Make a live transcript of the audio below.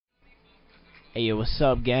Hey, yo, what's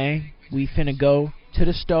up, gang? We finna go to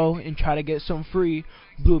the store and try to get some free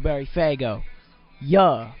Blue Berry Faygo.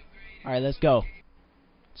 Yeah. Alright, let's go.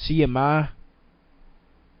 See ya, ma.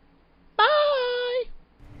 Bye.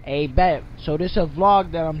 Hey, bet. So this a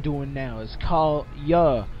vlog that I'm doing now. It's called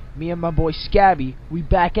Yeah. Me and my boy Scabby, we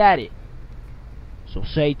back at it. So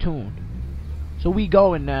stay tuned. So we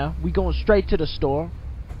going now. We going straight to the store.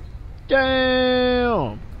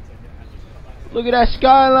 Damn. Look at that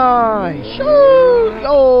skyline. Shoo.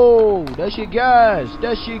 Yo, that shit gas.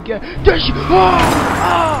 That shit gas. That shit.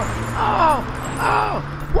 Oh.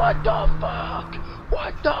 What the fuck?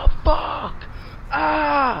 What the fuck?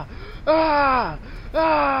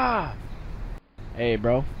 Hey,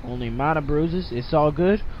 bro. Only minor bruises. It's all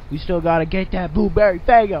good. We still gotta get that Blue Berry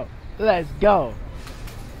Faygo. Let's go.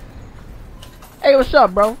 Hey, what's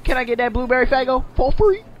up, bro? Can I get that Blue Berry Faygo for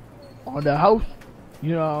free? On the house?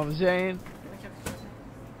 You know what I'm saying?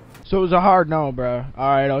 So it was a hard no, bro.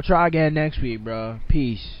 Alright, I'll try again next week, bro.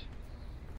 Peace.